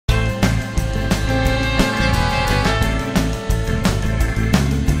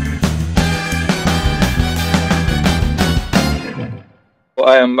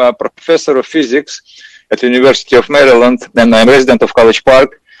I am a professor of physics at the University of Maryland, and I'm a resident of College Park.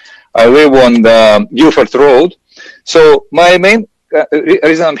 I live on the Guilford Road. So my main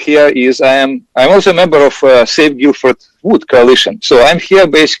reason I'm here is I'm also a member of Save Guilford Wood Coalition. So I'm here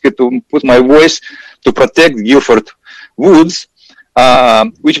basically to put my voice to protect Guilford Woods,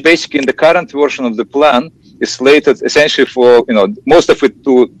 which basically in the current version of the plan is slated essentially for, most of it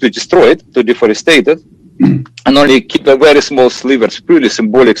to destroy it, to deforestate it, and only keep a very small sliver, purely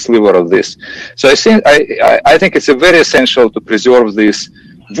symbolic sliver of this. So I think it's a very essential to preserve these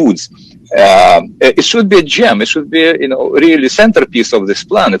woods. It should be a gem. It should be, really centerpiece of this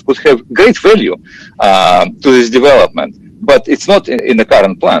plan. It could have great value to this development, but it's not in the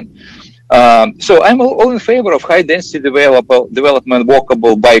current plan. So I'm all in favor of high density development,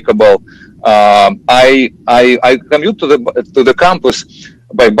 walkable, bikeable. I commute to the campus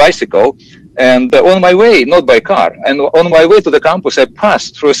by bicycle, and on my way, not by car, and on my way to the campus, I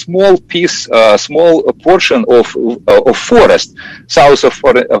passed through a small portion of forest south of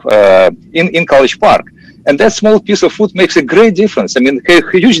in College Park. And that small piece of wood makes a great difference. I mean, a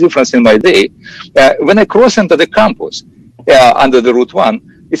huge difference in my day. When I cross into the campus under the Route 1,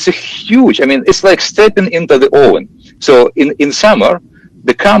 it's a huge, it's like stepping into the oven. So in summer,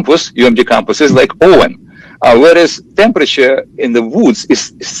 the campus, UMD campus, is like oven. Whereas temperature in the woods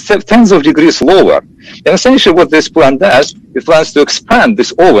is tens of degrees lower. And essentially what this plan does, it plans to expand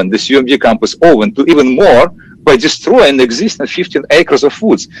this oven, this UMD campus oven, to even more by destroying the existing 15 acres of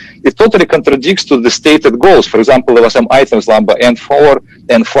woods. It totally contradicts to the stated goals. For example, there were some items number N4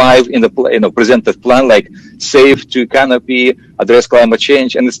 and 5 in the presented plan, like save to canopy, address climate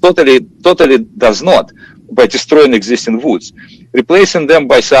change, and it's totally does not by destroying existing woods. Replacing them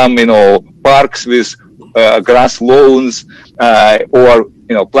by some, parks with grass lawns or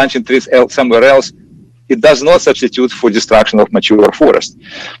planting trees somewhere else, it does not substitute for destruction of mature forest.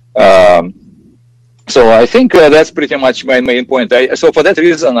 So I think that's pretty much my main point. So for that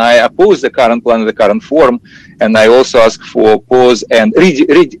reason, I oppose the current plan in the current form, and I also ask for pause and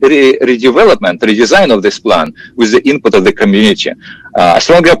redevelopment, redesign of this plan with the input of the community. I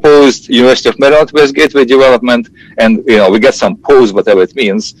strongly opposed University of Maryland West Gateway development, and we get some pause, whatever it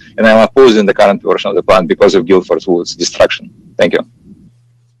means, and I'm opposing the current version of the plan because of Guilford Woods destruction. Thank you.